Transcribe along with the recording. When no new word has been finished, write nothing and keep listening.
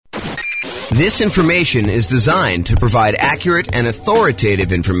This information is designed to provide accurate and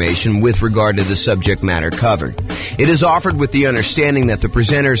authoritative information with regard to the subject matter covered. It is offered with the understanding that the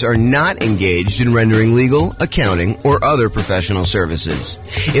presenters are not engaged in rendering legal, accounting, or other professional services.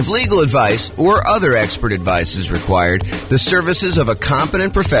 If legal advice or other expert advice is required, the services of a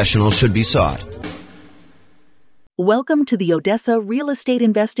competent professional should be sought. Welcome to the Odessa Real Estate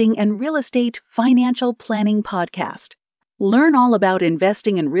Investing and Real Estate Financial Planning Podcast. Learn all about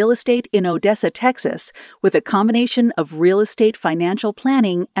investing in real estate in Odessa, Texas, with a combination of real estate financial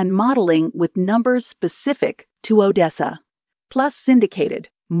planning and modeling with numbers specific to Odessa, plus syndicated,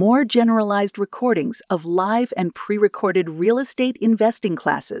 more generalized recordings of live and pre-recorded real estate investing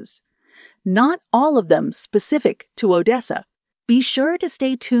classes. Not all of them specific to Odessa. Be sure to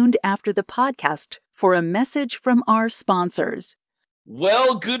stay tuned after the podcast for a message from our sponsors.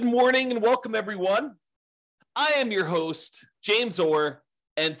 Well, good morning and welcome, everyone. I am your host, James Orr,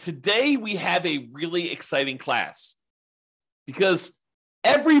 and today we have a really exciting class because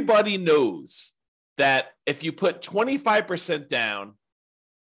everybody knows that if you put 25% down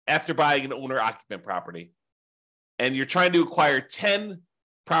after buying an owner-occupant property and you're trying to acquire 10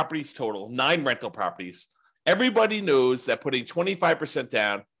 properties total, 9 rental properties, everybody knows that putting 25%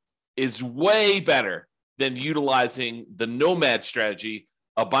 down is way better than utilizing the Nomad strategy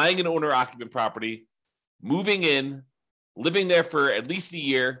of buying an owner-occupant property, moving in, living there for at least a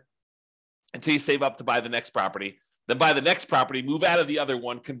year until you save up to buy the next property, then buy the next property, move out of the other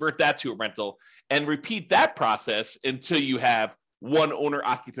one, convert that to a rental, and repeat that process until you have 1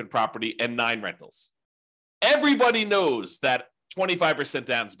 owner-occupant property and 9 rentals. Everybody knows that 25%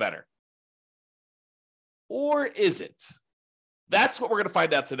 down is better. Or is it? That's what we're going to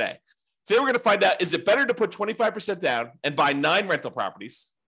find out today. Today we're going to find out, is it better to put 25% down and buy 9 rental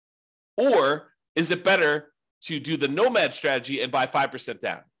properties? Or is it better to do the Nomad strategy and buy 5%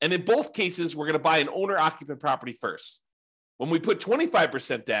 down? And in both cases, we're going to buy an owner-occupant property first. When we put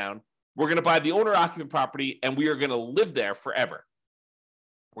 25% down, we're going to buy the owner-occupant property and we are going to live there forever.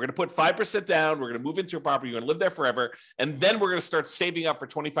 We're going to put 5% down. We're going to move into a property. You're going to live there forever. And then we're going to start saving up for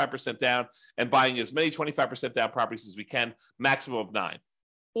 25% down and buying as many 25% down properties as we can, maximum of 9.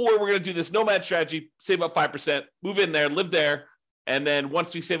 Or we're going to do this Nomad strategy, save up 5%, move in there, live there. And then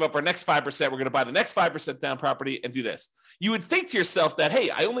once we save up our next 5%, we're going to buy the next 5% down property and do this. You would think to yourself that, hey,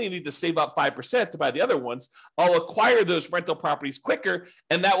 I only need to save up 5% to buy the other ones. I'll acquire those rental properties quicker,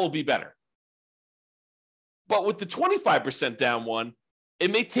 and that will be better. But with the 25% down one,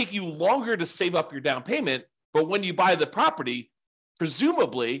 it may take you longer to save up your down payment, but when you buy the property,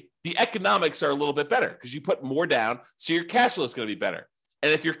 presumably the economics are a little bit better because you put more down, so your cash flow is going to be better.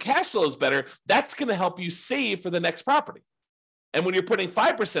 And if your cash flow is better, that's going to help you save for the next property. And when you're putting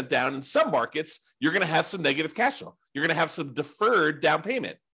 5% down in some markets, you're going to have some negative cash flow. You're going to have some deferred down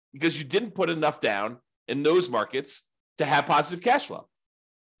payment because you didn't put enough down in those markets to have positive cash flow.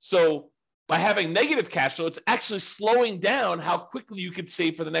 So by having negative cash flow, it's actually slowing down how quickly you can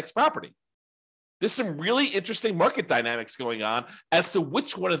save for the next property. There's some really interesting market dynamics going on as to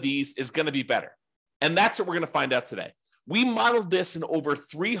which one of these is going to be better. And that's what we're going to find out today. We modeled this in over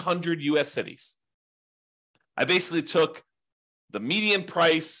 300 U.S. cities. I basically took the median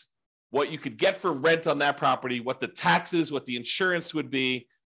price, what you could get for rent on that property, what the taxes, what the insurance would be,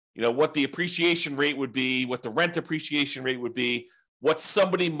 what the appreciation rate would be, what the rent appreciation rate would be, what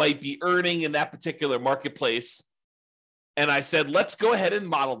somebody might be earning in that particular marketplace. And I said, let's go ahead and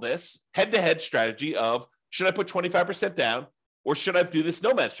model this head-to-head strategy of, should I put 25% down or should I do this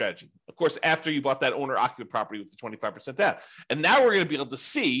Nomad strategy? Of course, after you bought that owner-occupant property with the 25% down. And now we're going to be able to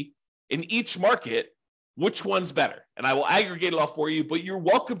see in each market which one's better. And I will aggregate it all for you, but you're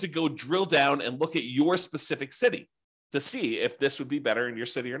welcome to go drill down and look at your specific city to see if this would be better in your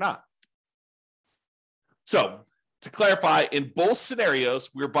city or not. So to clarify, in both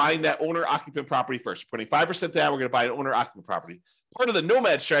scenarios, we're buying that owner-occupant property first. We're putting 5% down, we're going to buy an owner-occupant property. Part of the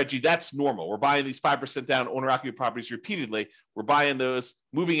Nomad strategy, that's normal. We're buying these 5% down owner-occupant properties repeatedly. We're buying those,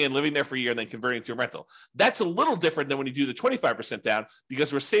 moving in, living there for a year, and then converting to a rental. That's a little different than when you do the 25% down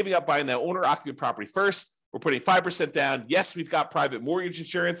because we're saving up buying that owner-occupant property first. We're putting 5% down. Yes, we've got private mortgage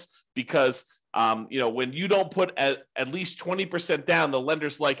insurance because when you don't put at least 20% down, the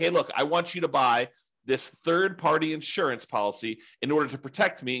lender's like, hey, look, I want you to buy this third-party insurance policy in order to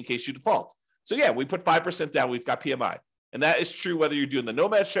protect me in case you default. So yeah, we put 5% down, we've got PMI. And that is true whether you're doing the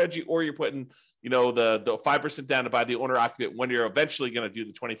Nomad strategy or you're putting, the 5% down to buy the owner-occupant when you're eventually going to do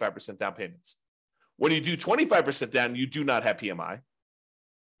the 25% down payments. When you do 25% down, you do not have PMI.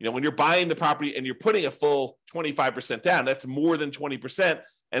 When you're buying the property and you're putting a full 25% down, that's more than 20%.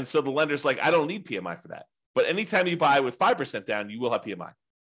 And so the lender's like, I don't need PMI for that. But anytime you buy with 5% down, you will have PMI.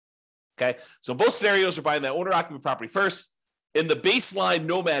 Okay, so in both scenarios, we're buying that owner-occupant property first. In the baseline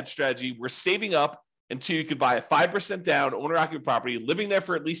Nomad strategy, we're saving up until you could buy a 5% down owner-occupant property, living there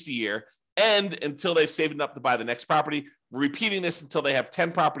for at least a year, and until they've saved enough to buy the next property. We're repeating this until they have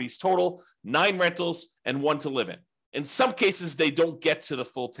 10 properties total, 9 rentals, and 1 to live in. In some cases, they don't get to the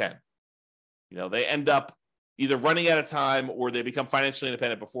full 10. They end up either running out of time or they become financially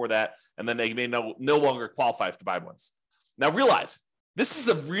independent before that, and then they may no longer qualify to buy ones. Now realize, this is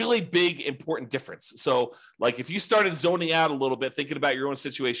a really big, important difference. So like if you started zoning out a little bit, thinking about your own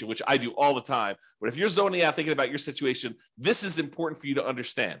situation, which I do all the time, but if you're zoning out thinking about your situation, this is important for you to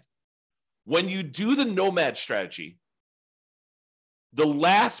understand. When you do the Nomad strategy, the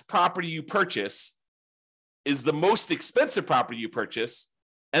last property you purchase is the most expensive property you purchase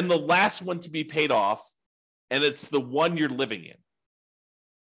and the last one to be paid off, and it's the one you're living in.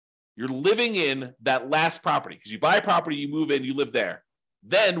 You're living in that last property because you buy a property, you move in, you live there.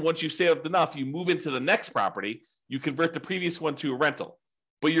 Then once you've saved enough, you move into the next property, you convert the previous one to a rental.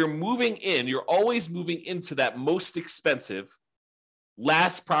 But you're always moving into that most expensive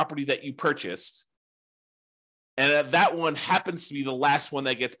last property that you purchased. And that one happens to be the last one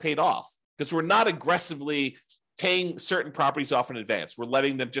that gets paid off because we're not aggressively paying certain properties off in advance. We're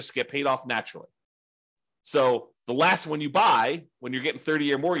letting them just get paid off naturally. So the last one you buy when you're getting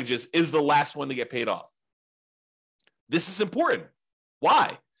 30-year mortgages is the last one to get paid off. This is important.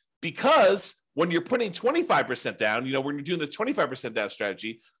 Why? Because when you're putting 25% down, when you're doing the 25% down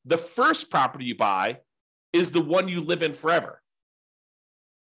strategy, the first property you buy is the one you live in forever.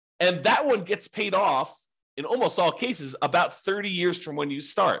 And that one gets paid off in almost all cases about 30 years from when you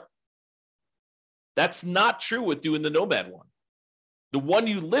start. That's not true with doing the Nomad one. The one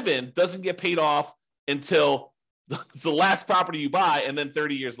you live in doesn't get paid off until it's the last property you buy and then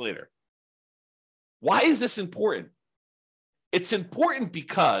 30 years later. Why is this important? It's important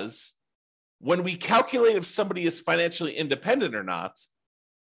because when we calculate if somebody is financially independent or not,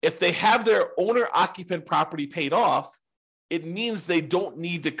 if they have their owner-occupant property paid off, it means they don't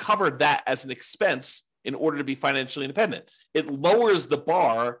need to cover that as an expense in order to be financially independent. It lowers the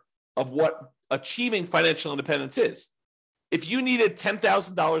bar of what achieving financial independence is. If you needed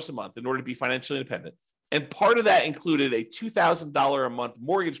 $10,000 a month in order to be financially independent, and part of that included a $2,000 a month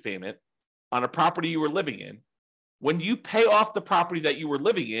mortgage payment on a property you were living in, when you pay off the property that you were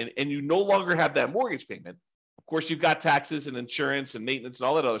living in and you no longer have that mortgage payment, of course, you've got taxes and insurance and maintenance and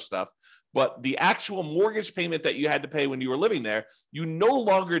all that other stuff, but the actual mortgage payment that you had to pay when you were living there, you no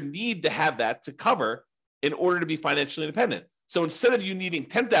longer need to have that to cover in order to be financially independent. So instead of you needing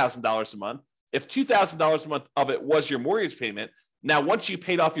 $10,000 a month, if $2,000 a month of it was your mortgage payment, now once you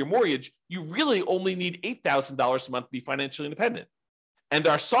paid off your mortgage, you really only need $8,000 a month to be financially independent. And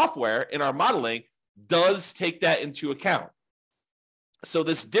our software in our modeling does take that into account. So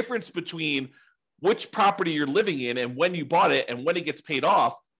this difference between which property you're living in and when you bought it and when it gets paid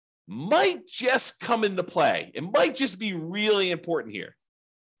off might just come into play. It might just be really important here,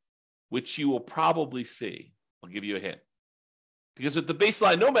 which you will probably see. I'll give you a hint. Because with the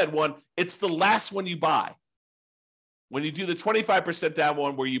baseline Nomad one, it's the last one you buy. When you do the 25% down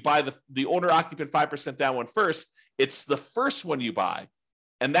one where you buy the owner-occupant 5% down one first, it's the first one you buy.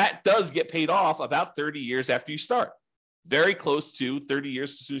 And that does get paid off about 30 years after you start. Very close to 30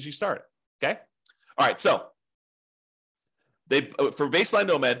 years as soon as you start it. Okay? All right, so for baseline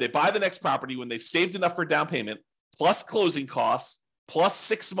Nomad, they buy the next property when they've saved enough for down payment, plus closing costs, plus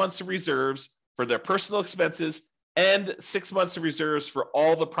 6 months of reserves for their personal expenses, and 6 months of reserves for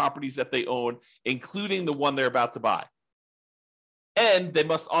all the properties that they own, including the one they're about to buy. And they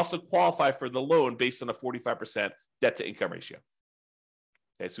must also qualify for the loan based on a 45% debt to income ratio.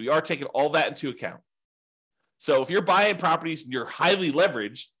 Okay, so we are taking all that into account. So if you're buying properties and you're highly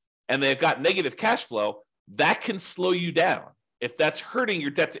leveraged and they've got negative cash flow, that can slow you down if that's hurting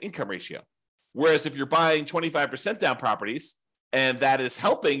your debt to income ratio. Whereas if you're buying 25% down properties and that is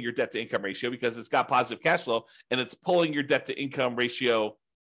helping your debt to income ratio because it's got positive cash flow and it's pulling your debt to income ratio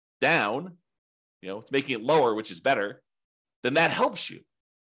down, it's making it lower, which is better, then that helps you.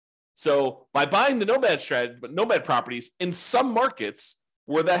 So by buying the Nomad strategy, but Nomad properties in some markets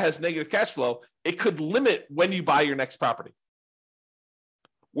where that has negative cash flow, it could limit when you buy your next property.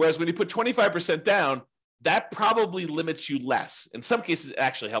 Whereas when you put 25% down, that probably limits you less. In some cases, it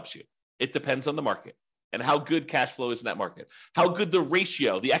actually helps you. It depends on the market and how good cash flow is in that market, how good the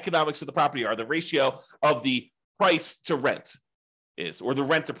ratio, the economics of the property are, the ratio of the price to rent is, or the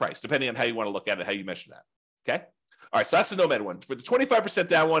rent to price, depending on how you want to look at it, how you measure that. Okay. All right. So that's the Nomad one. For the 25%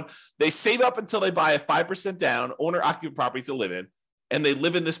 down one, they save up until they buy a 5% down owner-occupant property to live in, and they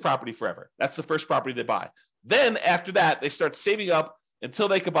live in this property forever. That's the first property they buy. Then after that, they start saving up until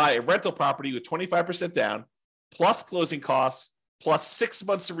they could buy a rental property with 25% down, plus closing costs, plus 6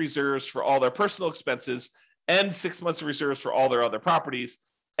 months of reserves for all their personal expenses, and 6 months of reserves for all their other properties.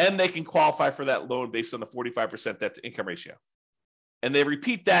 And they can qualify for that loan based on the 45% debt to income ratio. And they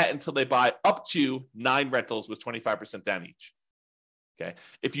repeat that until they buy up to 9 rentals with 25% down each. Okay.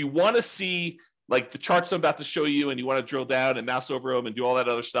 If you want to see like the charts I'm about to show you and you want to drill down and mouse over them and do all that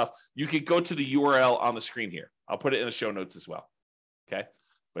other stuff, you can go to the URL on the screen here. I'll put it in the show notes as well. Okay.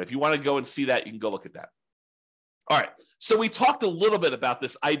 But if you want to go and see that, you can go look at that. All right. So we talked a little bit about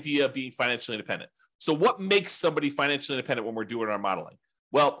this idea of being financially independent. So what makes somebody financially independent when we're doing our modeling?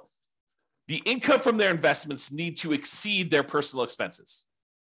 Well, the income from their investments need to exceed their personal expenses.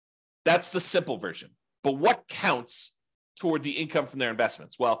 That's the simple version. But what counts toward the income from their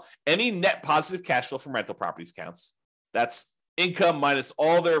investments? Well, any net positive cash flow from rental properties counts. That's income minus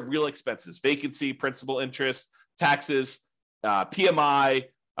all their real expenses, vacancy, principal, interest, taxes, PMI,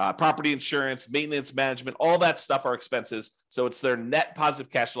 property insurance, maintenance, management, all that stuff are expenses. So it's their net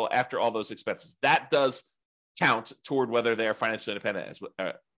positive cash flow after all those expenses. That does count toward whether they are financially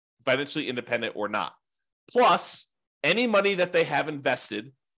independent or not. Plus, any money that they have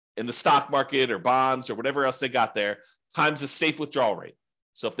invested in the stock market or bonds or whatever else they got there times a safe withdrawal rate.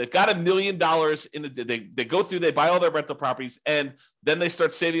 So if they've got $1 million they go through, they buy all their rental properties, and then they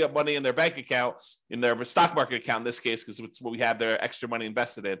start saving up money in their bank account, in their stock market account in this case, because it's what we have their extra money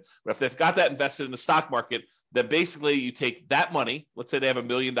invested in. But if they've got that invested in the stock market, then basically you take that money, let's say they have $1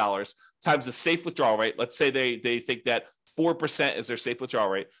 million, times the safe withdrawal rate. Let's say they think that 4% is their safe withdrawal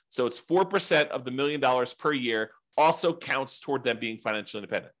rate. So it's 4% of the $1 million per year also counts toward them being financially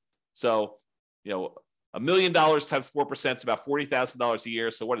independent. So, $1 million times 4% is about $40,000 a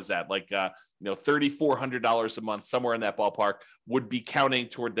year. So what is that? Like, $3,400 a month, somewhere in that ballpark, would be counting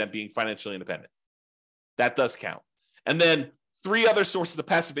toward them being financially independent. That does count. And then 3 other sources of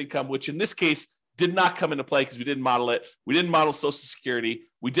passive income, which in this case did not come into play because we didn't model it. We didn't model Social Security.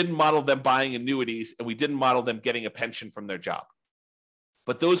 We didn't model them buying annuities, and we didn't model them getting a pension from their job.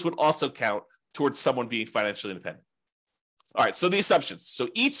 But those would also count towards someone being financially independent. All right, so the assumptions. So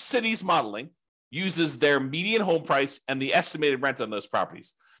each city's modeling uses their median home price and the estimated rent on those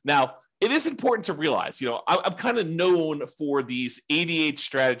properties. Now, it is important to realize, I'm kind of known for these 88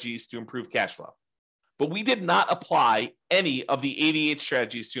 strategies to improve cash flow, but we did not apply any of the 88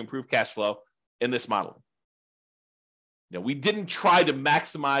 strategies to improve cash flow in this modeling. We didn't try to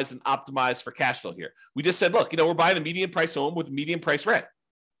maximize and optimize for cash flow here. We just said, look, we're buying a median price home with median price rent.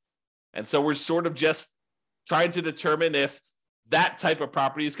 And so we're sort of just trying to determine if that type of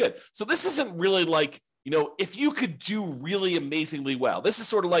property is good. So this isn't really like, if you could do really amazingly well. This is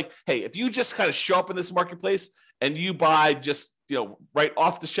sort of like, hey, if you just kind of show up in this marketplace and you buy just, right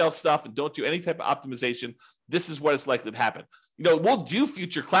off the shelf stuff and don't do any type of optimization, this is what is likely to happen. We'll do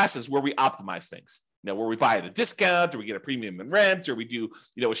future classes where we optimize things. Where we buy at a discount, or we get a premium in rent, or we do,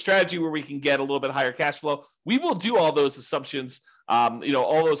 a strategy where we can get a little bit higher cash flow. We will do all those assumptions,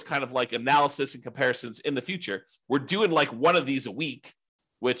 all those kind of like analysis and comparisons in the future. We're doing like one of these a week,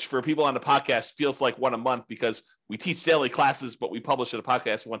 which for people on the podcast feels like one a month because we teach daily classes, but we publish a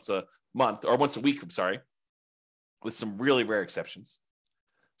podcast once a month or once a week. I'm sorry, with some really rare exceptions.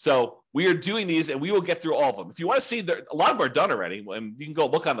 So we are doing these, and we will get through all of them. If you want to see, a lot of them are done already, and you can go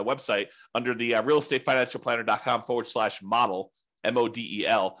look on the website under the realestatefinancialplanner.com/model,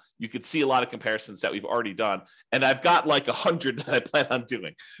 MODEL. You can see a lot of comparisons that we've already done. And I've got like 100 that I plan on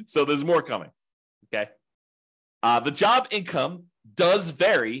doing. So there's more coming. Okay. The job income does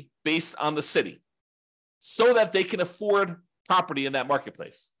vary based on the city so that they can afford property in that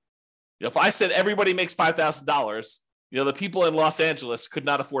marketplace. If I said everybody makes $5,000, the people in Los Angeles could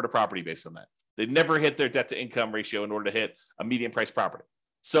not afford a property based on that. They'd never hit their debt to income ratio in order to hit a median price property.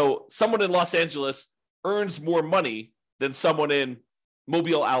 So someone in Los Angeles earns more money than someone in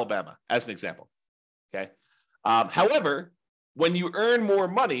Mobile, Alabama, as an example. Okay. However, when you earn more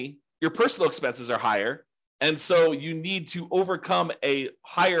money, your personal expenses are higher. And so you need to overcome a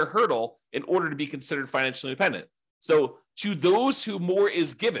higher hurdle in order to be considered financially independent. So to those who more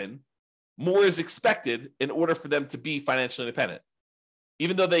is given, more is expected in order for them to be financially independent.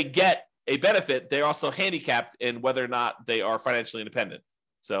 Even though they get a benefit, they're also handicapped in whether or not they are financially independent.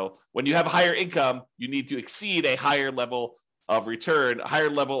 So when you have a higher income, you need to exceed a higher level of return, a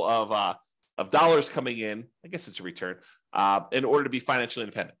higher level of dollars coming in. I guess it's a return in order to be financially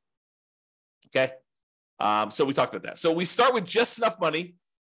independent. Okay. So we talked about that. So we start with just enough money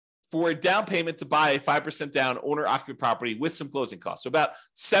for a down payment to buy a 5% down owner-occupant property with some closing costs. So about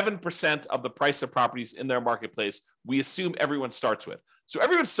 7% of the price of properties in their marketplace, we assume everyone starts with. So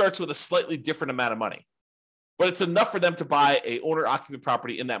everyone starts with a slightly different amount of money. but it's enough for them to buy a owner-occupant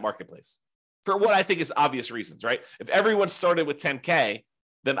property in that marketplace for what I think is obvious reasons, right? If everyone started with 10K,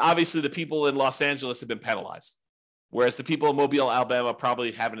 then obviously the people in Los Angeles have been penalized, whereas the people in Mobile, Alabama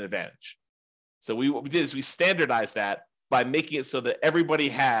probably have an advantage. So what we did is we standardized that by making it so that everybody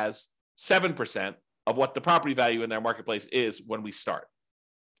has 7% of what the property value in their marketplace is when we start.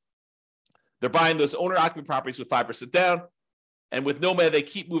 They're buying those owner-occupant properties with 5% down, and with Nomad, they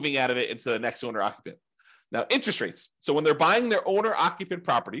keep moving out of it into the next owner-occupant. Now, interest rates. So when they're buying their owner-occupant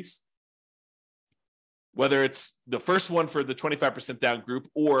properties, whether it's the first one for the 25% down group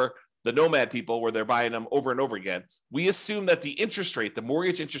or the Nomad people where they're buying them over and over again, we assume that the interest rate, the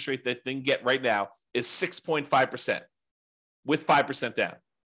mortgage interest rate that they can get right now is 6.5% with 5% down.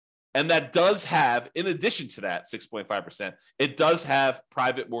 And that does have, in addition to that 6.5%, it does have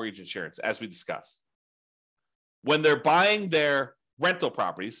private mortgage insurance, as we discussed. When they're buying their rental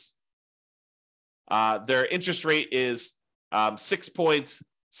properties, their interest rate is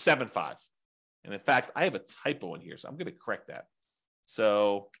 6.75. And in fact, I have a typo in here, so I'm going to correct that.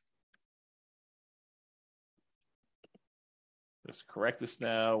 So let's correct this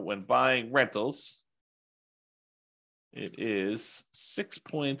now. When buying rentals, it is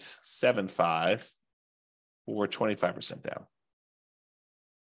 6.75 for 25% down.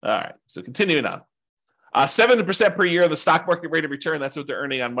 All right, so continuing on. 7% per year of the stock market rate of return. That's what they're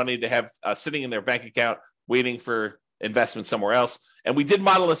earning on money they have sitting in their bank account, waiting for investment somewhere else. And we did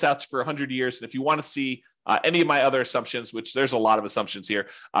model this out for 100 years. And if you want to see any of my other assumptions, which there's a lot of assumptions here,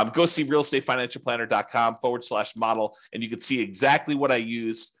 go see realestatefinancialplanner.com/model, and you can see exactly what I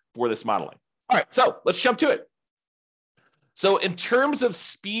use for this modeling. All right, so let's jump to it. So in terms of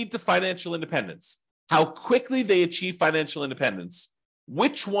speed to financial independence, how quickly they achieve financial independence,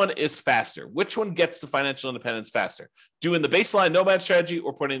 which one is faster? Which one gets to financial independence faster? Doing the baseline Nomad strategy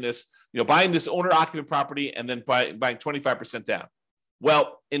or putting this, buying this owner-occupant property and then buying 25% down?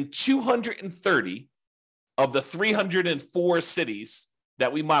 Well, in 230 of the 304 cities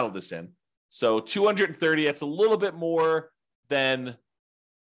that we modeled this in, so 230, that's a little bit more than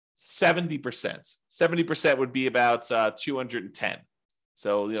 70%. 70% would be about 210.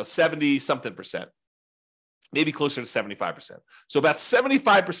 So, 70 something percent. Maybe closer to 75%. So about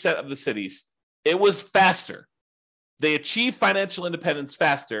 75% of the cities, it was faster. They achieved financial independence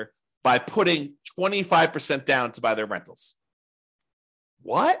faster by putting 25% down to buy their rentals.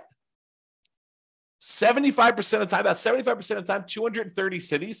 What? 75% of the time, about 75% of the time, 230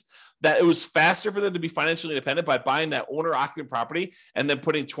 cities, that it was faster for them to be financially independent by buying that owner-occupant property and then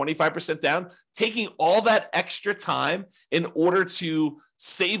putting 25% down, taking all that extra time in order to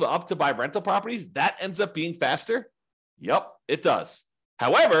save up to buy rental properties, that ends up being faster? Yep, it does.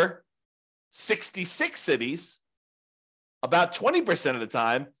 However, 66 cities, about 20% of the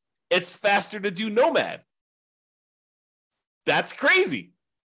time, it's faster to do Nomad. That's crazy.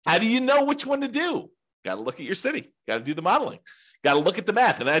 How do you know which one to do? Got to look at your city. Got to do the modeling. Got to look at the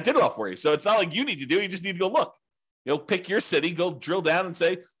math. And I did it all for you. So it's not like you need to do it. You just need to go look. Pick your city, go drill down and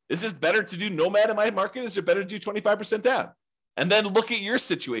say, is this better to do Nomad in my market? Is it better to do 25% down? And then look at your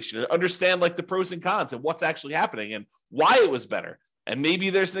situation and understand the pros and cons and what's actually happening and why it was better. And maybe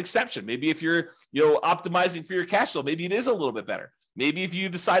there's an exception. Maybe if you're, optimizing for your cash flow, maybe it is a little bit better. Maybe if you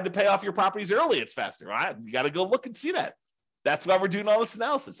decide to pay off your properties early, it's faster. Right? You got to go look and see that. That's why we're doing all this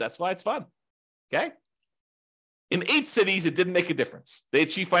analysis. That's why it's fun. Okay. In 8 cities, it didn't make a difference. They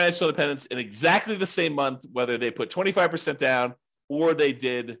achieved financial independence in exactly the same month, whether they put 25% down or they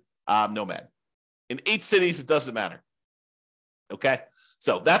did Nomad. In 8 cities, it doesn't matter. Okay.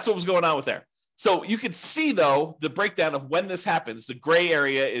 So that's what was going on with there. So you can see, though, the breakdown of when this happens. The gray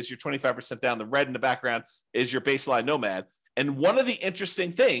area is your 25% down. The red in the background is your baseline Nomad. And one of the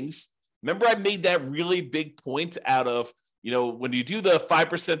interesting things, remember I made that really big point out of, when you do the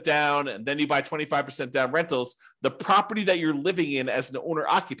 5% down and then you buy 25% down rentals, the property that you're living in as an owner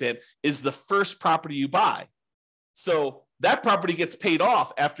occupant is the first property you buy. So that property gets paid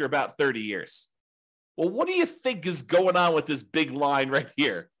off after about 30 years. Well, what do you think is going on with this big line right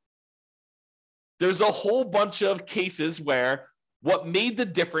here? There's a whole bunch of cases where what made the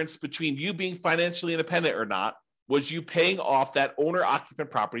difference between you being financially independent or not was you paying off that owner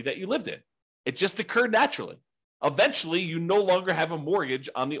occupant property that you lived in. It just occurred naturally. Eventually, you no longer have a mortgage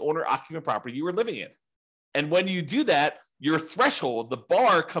on the owner-occupant property you were living in. And when you do that, your threshold, the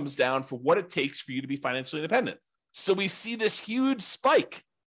bar comes down for what it takes for you to be financially independent. So we see this huge spike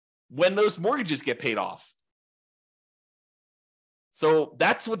when those mortgages get paid off. So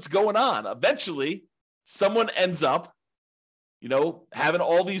that's what's going on. Eventually, someone ends up, having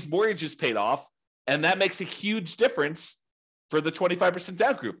all these mortgages paid off, and that makes a huge difference for the 25%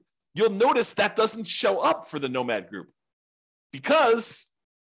 down group. you'll notice that doesn't show up for the Nomad group because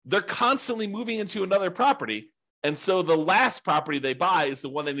they're constantly moving into another property. And so the last property they buy is the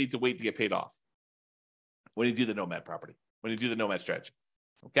one they need to wait to get paid off when you do the Nomad property, when you do the Nomad strategy.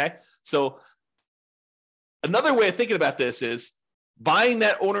 Okay. So another way of thinking about this is buying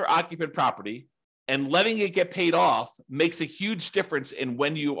that owner-occupant property and letting it get paid off makes a huge difference in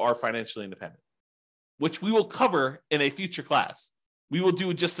when you are financially independent, which we will cover in a future class. We will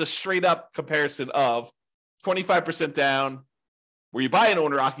do just a straight up comparison of 25% down where you buy an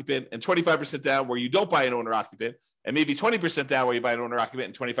owner-occupant and 25% down where you don't buy an owner-occupant, and maybe 20% down where you buy an owner-occupant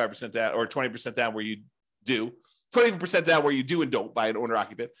and 25% down, or 20% down where you do, 20% down where you do and don't buy an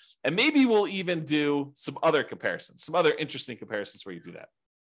owner-occupant. And maybe we'll even do some other comparisons, some other interesting comparisons where you do that.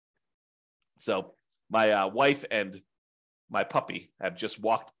 So my wife and my puppy have just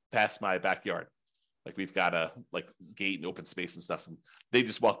walked past my backyard. Like we've got a gate and open space and stuff. And they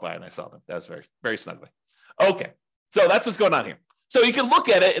just walked by and I saw them. That was very, very snuggly. Okay. So that's what's going on here. So you can look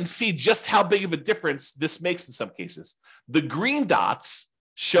at it and see just how big of a difference this makes in some cases. The green dots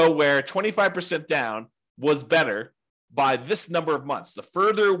show where 25% down was better by this number of months. The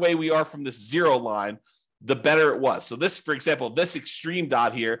further away we are from this zero line, the better it was. So this, for example, this extreme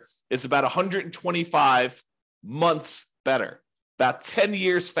dot here is about 125 months better, about 10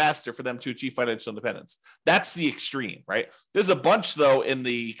 years faster for them to achieve financial independence. That's the extreme, right? There's a bunch, though, in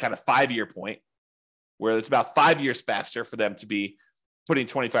the kind of 5-year point where it's about 5 years faster for them to be putting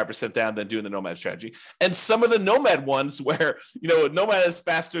 25% down than doing the Nomad strategy. And some of the Nomad ones where, Nomad is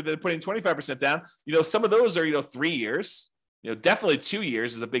faster than putting 25% down, some of those are, 3 years, definitely 2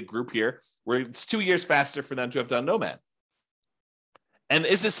 years is a big group here where it's 2 years faster for them to have done Nomad. And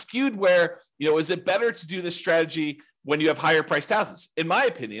is it skewed where, is it better to do this strategy when you have higher priced houses? In my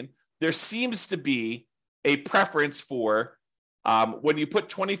opinion, there seems to be a preference for when you put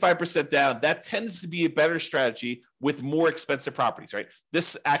 25% down, that tends to be a better strategy with more expensive properties, right?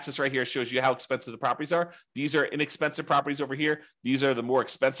 This axis right here shows you how expensive the properties are. These are inexpensive properties over here. These are the more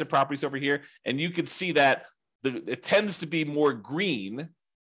expensive properties over here. And you can see that it tends to be more green,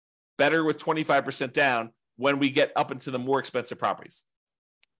 better with 25% down when we get up into the more expensive properties.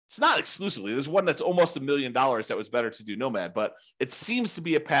 It's not exclusively. There's one that's almost $1 million that was better to do Nomad, but it seems to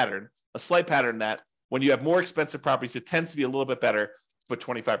be a pattern, a slight pattern that when you have more expensive properties, it tends to be a little bit better to put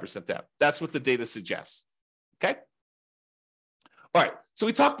 25% down. That's what the data suggests. Okay. All right. So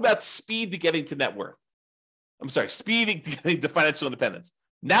we talked about speed to getting to net worth. Speed to getting to financial independence.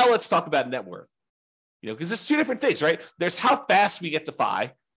 Now let's talk about net worth. Because there's two different things, right? There's how fast we get to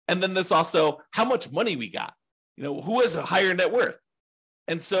FI, and then there's also how much money we got. Who has a higher net worth?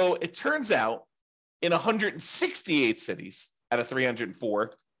 And so it turns out in 168 cities out of 304,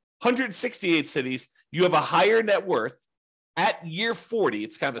 168 cities, you have a higher net worth at year 40.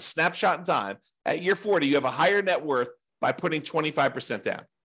 It's kind of a snapshot in time. At year 40, you have a higher net worth by putting 25% down.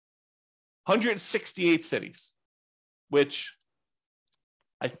 168 cities, which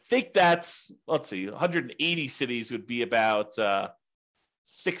I think that's, 180 cities would be about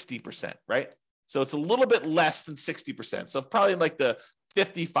 60%, right? So it's a little bit less than 60%. So probably in like the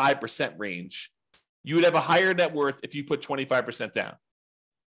 55% range, you would have a higher net worth if you put 25% down.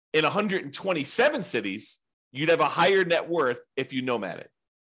 In 127 cities, you'd have a higher net worth if you Nomad it.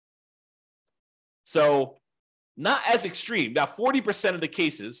 So not as extreme. Now, 40% of the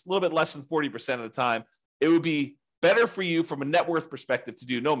cases, a little bit less than 40% of the time, it would be better for you from a net worth perspective to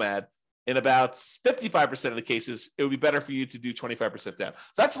do Nomad. In about 55% of the cases, it would be better for you to do 25% down.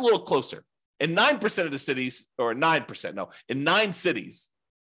 So that's a little closer. In 9% of the cities, or 9%, no, in 9 cities,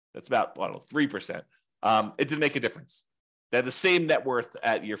 that's about, 3%, it didn't make a difference. They had the same net worth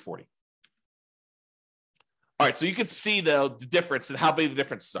at year 40. All right, so you can see the difference and how big the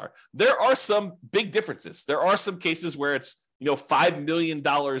differences are. There are some big differences. There are some cases where it's $5 million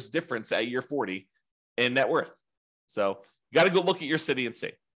difference at year 40 in net worth. So you got to go look at your city and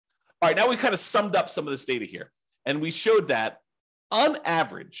see. All right, now we kind of summed up some of this data here, and we showed that on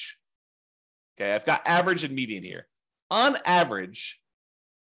average, okay, I've got average and median here. On average,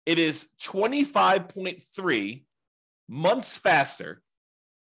 it is 25.3 months faster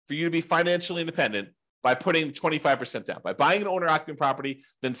for you to be financially independent by putting 25% down, by buying an owner-occupant property,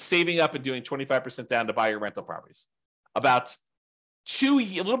 then saving up and doing 25% down to buy your rental properties. About a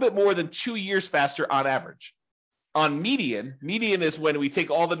little bit more than 2 years faster on average. On median is when we take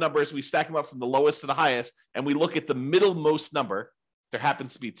all the numbers, we stack them up from the lowest to the highest, and we look at the middlemost number. There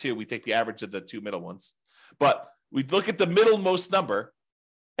happens to be 2. We take the average of the 2 middle ones. But we look at the middlemost number,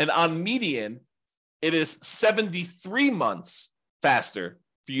 and on median, it is 73 months faster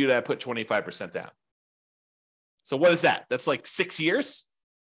for you to put 25% down. So what is that? That's like 6 years.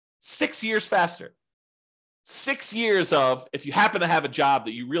 6 years faster. 6 years of, if you happen to have a job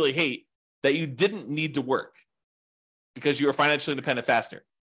that you really hate, that you didn't need to work because you were financially independent faster.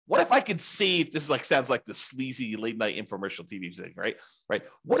 What if I could save, this is like, sounds like the sleazy late night infomercial TV thing, right? Right.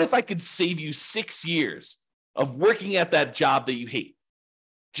 What if I could save you 6 years of working at that job that you hate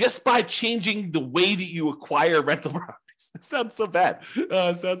just by changing the way that you acquire rental properties? That sounds so bad.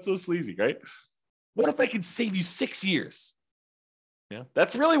 It sounds so sleazy, right? What if I could save you 6 years? Yeah,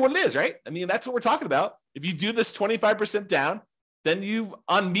 that's really what it is, right? I mean, that's what we're talking about. If you do this 25% down, then you've,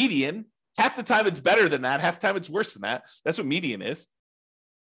 on median, half the time it's better than that. Half the time it's worse than that. That's what median is.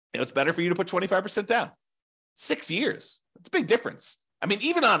 It's better for you to put 25% down. 6 years. That's a big difference. I mean,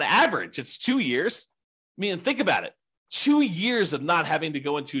 even on average, it's 2 years. I mean, think about it. 2 years of not having to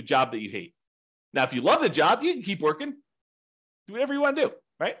go into a job that you hate. Now, if you love the job, you can keep working. Do whatever you want to do,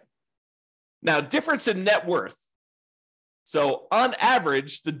 right? Now, difference in net worth. So on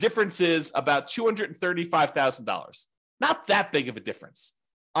average, the difference is about $235,000. Not that big of a difference.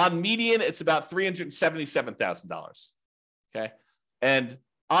 On median, it's about $377,000. Okay. And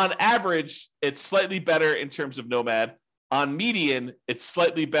on average, it's slightly better in terms of Nomad. On median, it's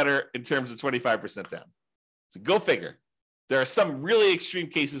slightly better in terms of 25% down. So go figure. There are some really extreme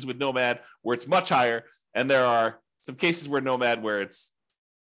cases with Nomad where it's much higher, and there are some cases where Nomad where it's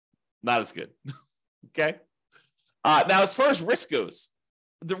not as good. Okay. Now, as far as risk goes,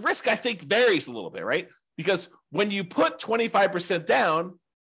 the risk, I think, varies a little bit, right? Because when you put 25% down,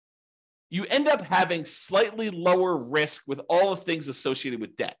 you end up having slightly lower risk with all the things associated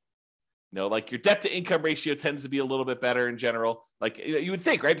with debt. You know, like your debt to income ratio tends to be a little bit better in general. Like you would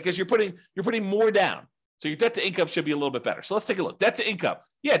think, right? Because you're putting more down. So your debt to income should be a little bit better. So let's take a look. Debt to income.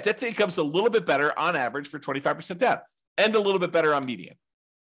 Yeah, debt to income is a little bit better on average for 25% down and a little bit better on median.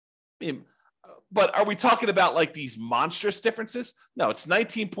 I mean, but are we talking about like these monstrous differences? No, it's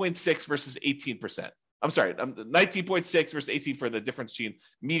 19.6 versus 18%. I'm sorry, 19.6 versus 18 for the difference between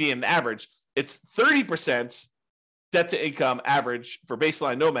median and average. It's 30% debt to income average for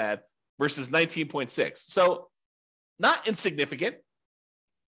baseline Nomad versus 19.6. So not insignificant,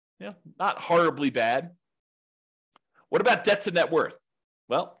 not horribly bad. What about debt to net worth?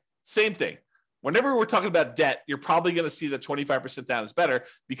 Well, same thing. Whenever we're talking about debt, you're probably going to see that 25% down is better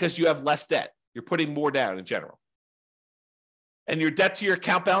because you have less debt. You're putting more down in general. And your debt to your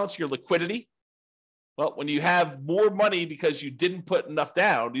account balance, your liquidity. Well, when you have more money because you didn't put enough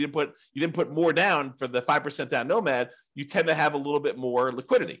down, you didn't put more down for the 5% down Nomad, you tend to have a little bit more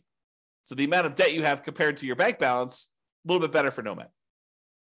liquidity. So the amount of debt you have compared to your bank balance, a little bit better for Nomad.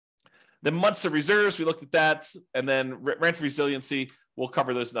 The months of reserves, we looked at that, and then rent resiliency, we'll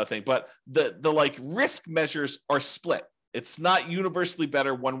cover those another thing. But the like risk measures are split. It's not universally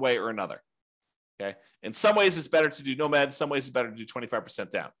better one way or another. Okay. In some ways, it's better to do Nomad. In some ways, it's better to do 25%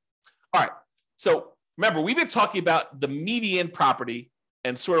 down. All right. So remember, we've been talking about the median property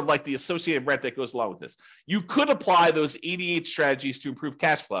and sort of like the associated rent that goes along with this. You could apply those 88 strategies to improve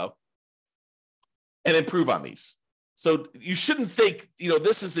cash flow and improve on these. So you shouldn't think,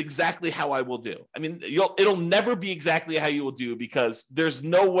 this is exactly how I will do. I mean, it'll never be exactly how you will do because there's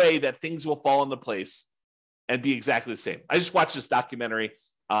no way that things will fall into place and be exactly the same. I just watched this documentary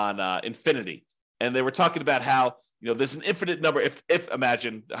on Infinity. And they were talking about how, there's an infinite number, if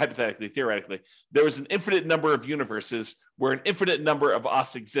imagine, hypothetically, theoretically, there was an infinite number of universes where an infinite number of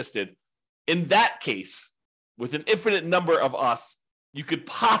us existed. In that case, with an infinite number of us, you could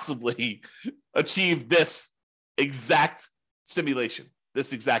possibly achieve this exact simulation,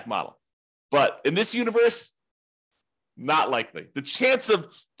 this exact model. But in this universe, not likely. The chance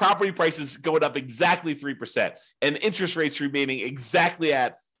of property prices going up exactly 3% and interest rates remaining exactly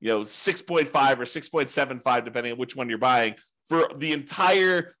at 6.5 or 6.75, depending on which one you're buying, for the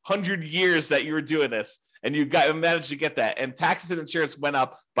entire 100 years that you were doing this, and you managed to get that, and taxes and insurance went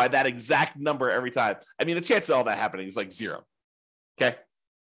up by that exact number every time. I mean, the chance of all that happening is like zero. Okay.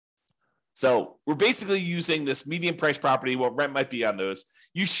 So we're basically using this median price property, what rent might be on those.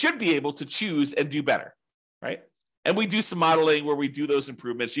 You should be able to choose and do better, right? And we do some modeling where we do those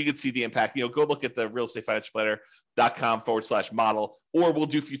improvements. You can see the impact. Go look at the realestatefinancialplanner.com/model, or we'll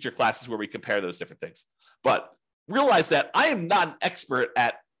do future classes where we compare those different things. But realize that I am not an expert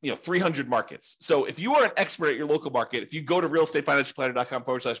at 300 markets. So if you are an expert at your local market, if you go to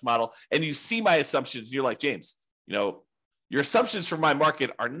realestatefinancialplanner.com/model and you see my assumptions, and you're like, James, your assumptions for my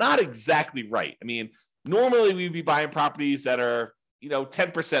market are not exactly right. I mean, normally we'd be buying properties that are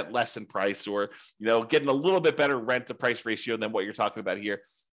 10% less in price, or, getting a little bit better rent to price ratio than what you're talking about here.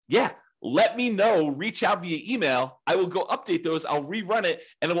 Yeah. Let me know, reach out via email. I will go update those. I'll rerun it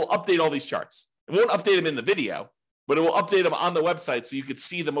and it will update all these charts. It won't update them in the video, but it will update them on the website so you could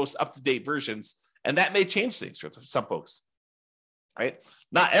see the most up-to-date versions. And that may change things for some folks, right?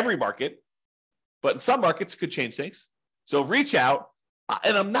 Not every market, but in some markets it could change things. So reach out.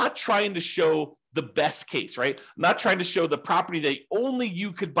 And I'm not trying to show the best case, right? I'm not trying to show the property that only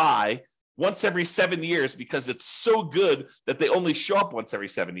you could buy once every 7 years because it's so good that they only show up once every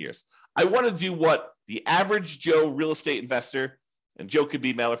 7 years. I want to do what the average Joe real estate investor, and Joe could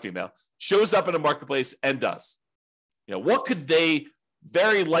be male or female, shows up in a marketplace and does. What could they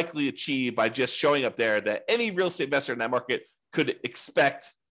very likely achieve by just showing up there that any real estate investor in that market could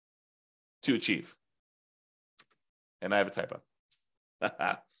expect to achieve? And I have a typo.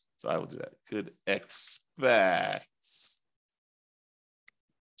 So I will do that. Could expect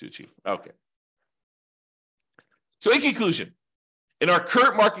to achieve. Okay. So in conclusion, in our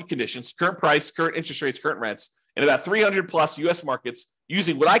current market conditions, current price, current interest rates, current rents, in about 300 plus US markets,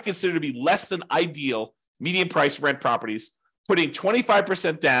 using what I consider to be less than ideal median price rent properties, putting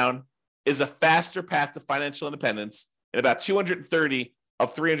 25% down is a faster path to financial independence in about 230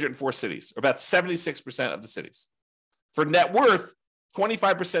 of 304 cities, or about 76% of the cities. For net worth,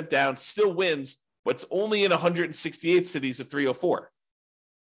 25% down still wins, but it's only in 168 cities of 304.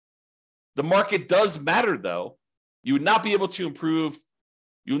 The market does matter, though. You would not be able to improve.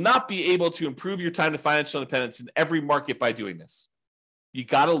 You will not be able to improve your time to financial independence in every market by doing this. You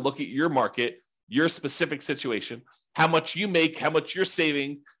got to look at your market, your specific situation, how much you make, how much you're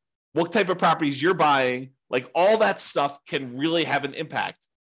saving, what type of properties you're buying. Like all that stuff can really have an impact,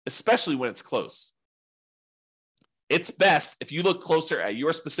 especially when it's close. It's best if you look closer at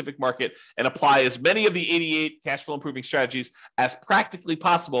your specific market and apply as many of the 88 cash flow improving strategies as practically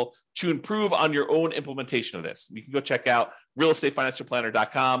possible to improve on your own implementation of this. You can go check out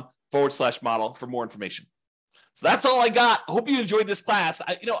realestatefinancialplanner.com/model for more information. So that's all I got. Hope you enjoyed this class.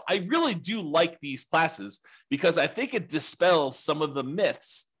 I really do like these classes because I think it dispels some of the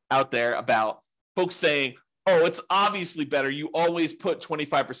myths out there about folks saying, oh, it's obviously better. You always put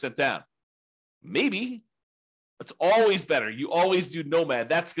 25% down. Maybe. It's always better. You always do Nomad.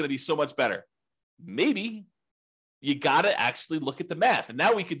 That's going to be so much better. Maybe. You got to actually look at the math. And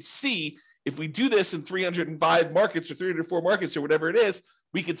now we can see if we do this in 305 markets or 304 markets or whatever it is,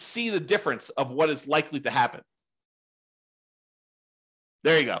 we could see the difference of what is likely to happen.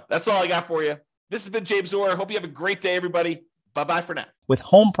 There you go. That's all I got for you. This has been James Orr. Hope you have a great day, everybody. Bye-bye for now. With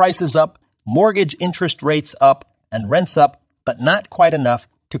home prices up, mortgage interest rates up, and rents up, but not quite enough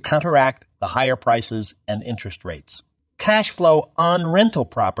to counteract the higher prices and interest rates. Cash flow on rental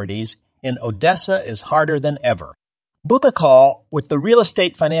properties in Odessa is harder than ever. Book a call with the Real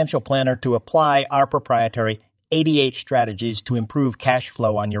Estate Financial Planner to apply our proprietary 88 strategies to improve cash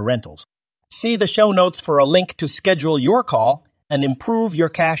flow on your rentals. See the show notes for a link to schedule your call and improve your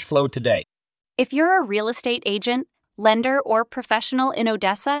cash flow today. If you're a real estate agent, lender, or professional in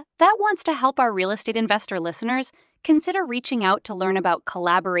Odessa that wants to help our real estate investor listeners, consider reaching out to learn about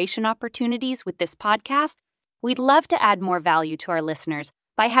collaboration opportunities with this podcast. We'd love to add more value to our listeners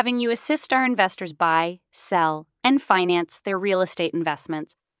by having you assist our investors buy, sell, and finance their real estate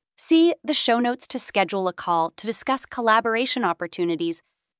investments. See the show notes to schedule a call to discuss collaboration opportunities